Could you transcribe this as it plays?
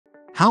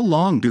How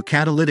long do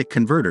catalytic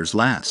converters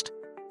last?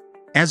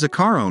 As a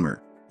car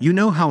owner, you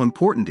know how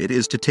important it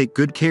is to take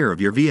good care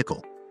of your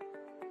vehicle.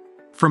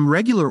 From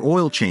regular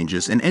oil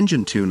changes and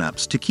engine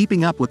tune-ups to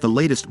keeping up with the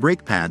latest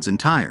brake pads and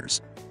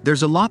tires,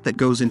 there's a lot that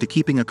goes into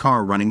keeping a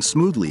car running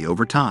smoothly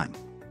over time.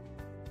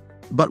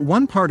 But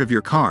one part of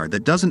your car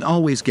that doesn't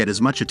always get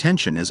as much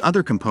attention as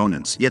other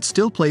components yet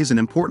still plays an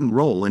important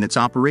role in its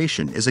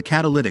operation is a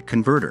catalytic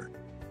converter.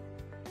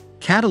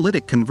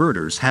 Catalytic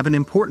converters have an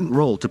important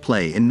role to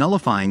play in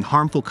nullifying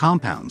harmful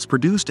compounds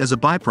produced as a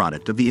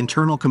byproduct of the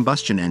internal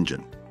combustion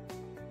engine.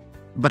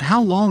 But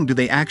how long do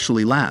they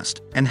actually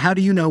last, and how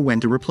do you know when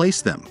to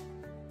replace them?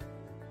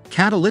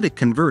 Catalytic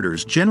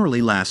converters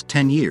generally last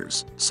 10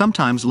 years,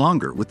 sometimes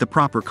longer with the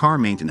proper car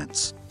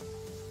maintenance.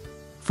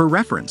 For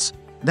reference,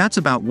 that's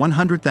about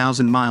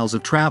 100,000 miles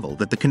of travel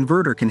that the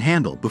converter can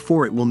handle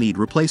before it will need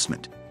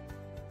replacement.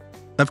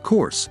 Of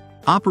course,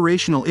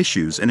 operational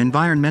issues and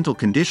environmental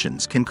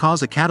conditions can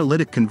cause a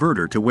catalytic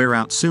converter to wear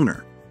out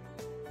sooner.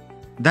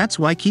 That's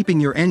why keeping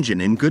your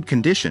engine in good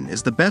condition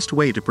is the best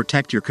way to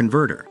protect your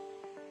converter.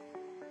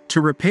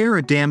 To repair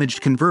a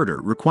damaged converter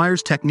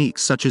requires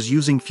techniques such as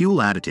using fuel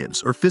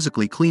additives or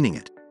physically cleaning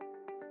it.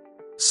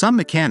 Some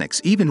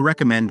mechanics even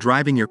recommend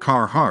driving your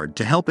car hard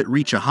to help it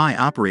reach a high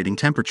operating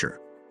temperature.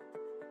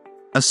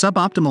 A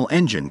suboptimal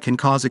engine can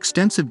cause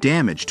extensive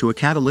damage to a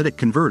catalytic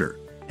converter,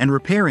 and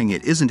repairing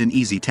it isn't an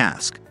easy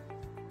task.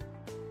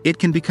 It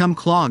can become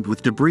clogged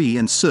with debris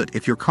and soot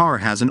if your car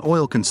has an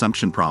oil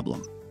consumption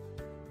problem.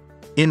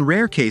 In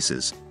rare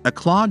cases, a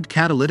clogged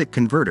catalytic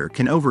converter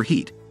can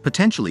overheat,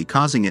 potentially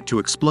causing it to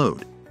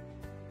explode.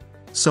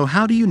 So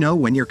how do you know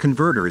when your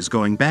converter is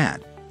going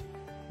bad?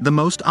 The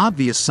most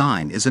obvious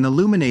sign is an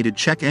illuminated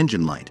check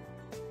engine light.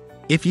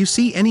 If you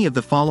see any of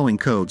the following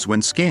codes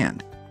when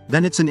scanned,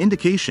 then it's an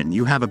indication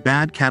you have a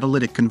bad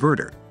catalytic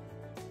converter.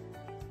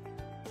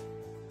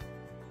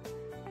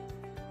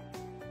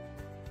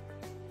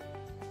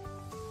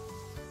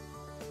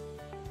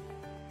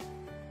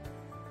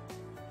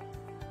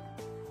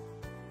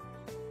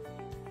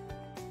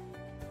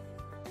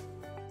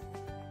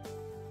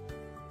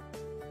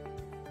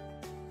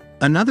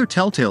 Another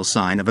telltale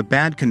sign of a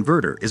bad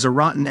converter is a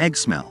rotten egg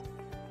smell.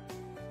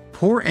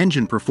 Poor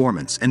engine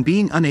performance and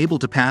being unable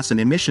to pass an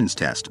emissions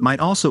test might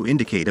also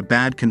indicate a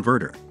bad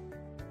converter.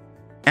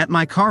 At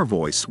My Car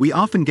Voice, we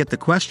often get the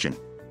question,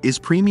 is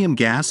premium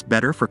gas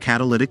better for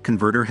catalytic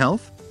converter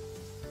health?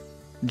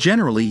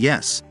 Generally,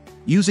 yes.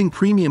 Using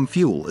premium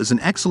fuel is an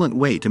excellent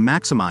way to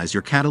maximize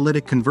your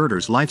catalytic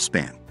converter's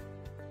lifespan.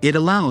 It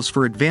allows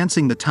for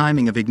advancing the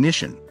timing of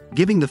ignition,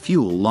 giving the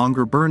fuel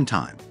longer burn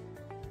time.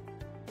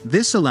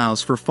 This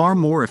allows for far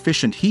more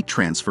efficient heat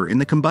transfer in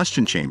the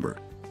combustion chamber,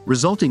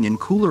 resulting in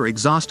cooler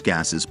exhaust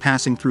gases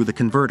passing through the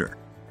converter.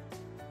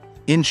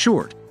 In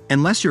short,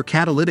 unless your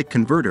catalytic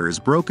converter is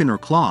broken or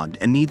clogged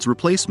and needs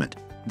replacement,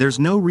 there's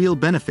no real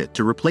benefit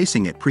to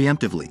replacing it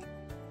preemptively.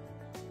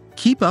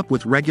 Keep up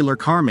with regular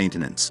car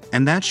maintenance,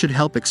 and that should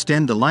help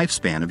extend the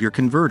lifespan of your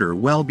converter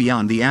well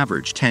beyond the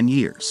average 10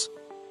 years.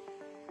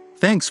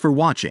 Thanks for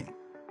watching.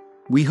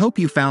 We hope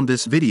you found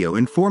this video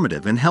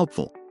informative and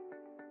helpful.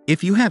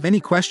 If you have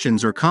any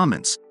questions or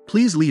comments,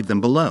 please leave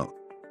them below.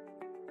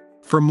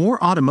 For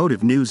more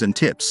automotive news and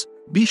tips,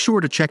 be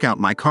sure to check out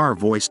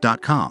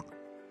mycarvoice.com.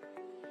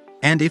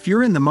 And if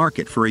you're in the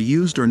market for a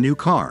used or new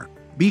car,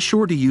 be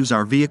sure to use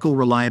our Vehicle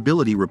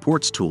Reliability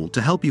Reports tool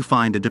to help you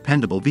find a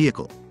dependable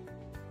vehicle.